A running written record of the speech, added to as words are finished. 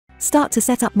Start to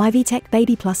set up MyVTech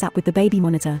Baby Plus app with the baby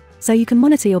monitor, so you can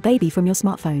monitor your baby from your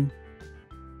smartphone.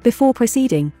 Before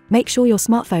proceeding, make sure your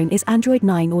smartphone is Android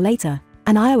 9 or later,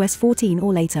 and iOS 14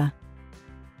 or later.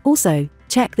 Also,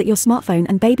 check that your smartphone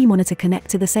and baby monitor connect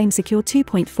to the same secure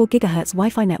 2.4 GHz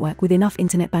Wi-Fi network with enough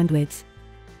internet bandwidth.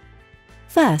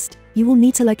 First, you will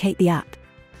need to locate the app.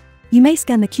 You may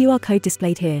scan the QR code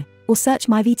displayed here, or search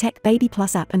MyVTech Baby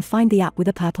Plus app and find the app with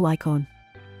a purple icon.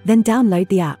 Then download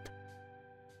the app.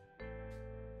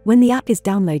 When the app is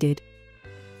downloaded,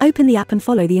 open the app and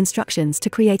follow the instructions to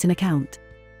create an account.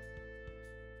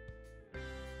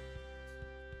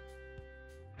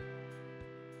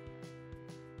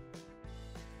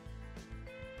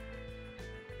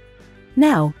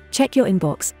 Now, check your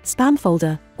inbox, spam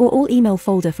folder, or all email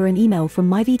folder for an email from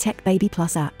MyVTech Baby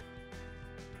Plus app.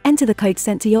 Enter the code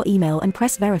sent to your email and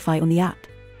press verify on the app.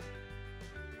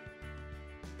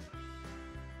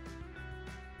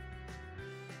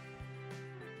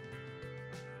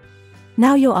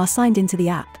 Now you are signed into the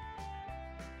app.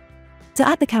 To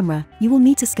add the camera, you will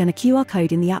need to scan a QR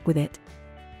code in the app with it.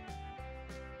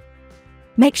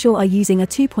 Make sure you are using a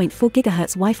 2.4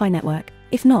 GHz Wi-Fi network.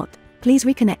 If not, please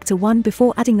reconnect to one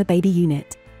before adding the baby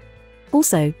unit.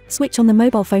 Also, switch on the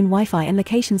mobile phone Wi-Fi and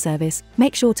location service.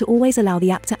 Make sure to always allow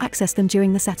the app to access them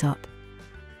during the setup.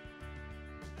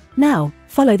 Now,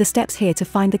 follow the steps here to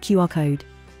find the QR code.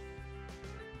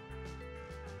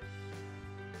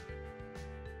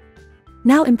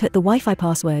 Now input the Wi-Fi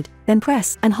password, then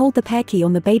press and hold the pair key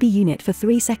on the baby unit for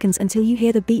 3 seconds until you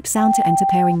hear the beep sound to enter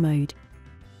pairing mode.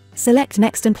 Select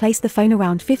next and place the phone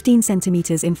around 15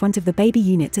 cm in front of the baby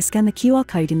unit to scan the QR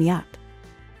code in the app.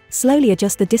 Slowly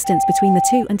adjust the distance between the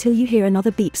two until you hear another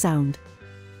beep sound.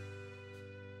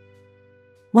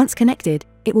 Once connected,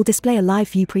 it will display a live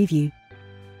view preview.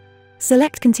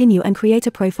 Select continue and create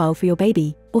a profile for your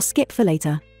baby, or skip for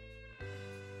later.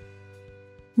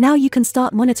 Now you can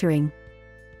start monitoring.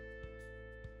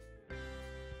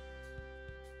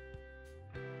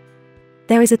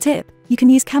 There is a tip: you can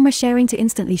use camera sharing to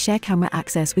instantly share camera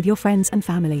access with your friends and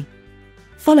family.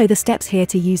 Follow the steps here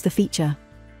to use the feature.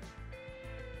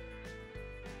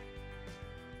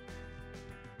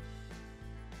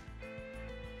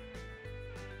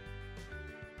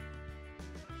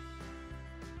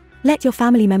 Let your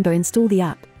family member install the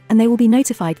app, and they will be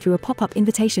notified through a pop-up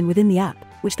invitation within the app,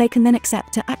 which they can then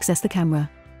accept to access the camera.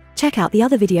 Check out the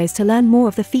other videos to learn more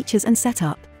of the features and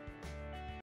setup.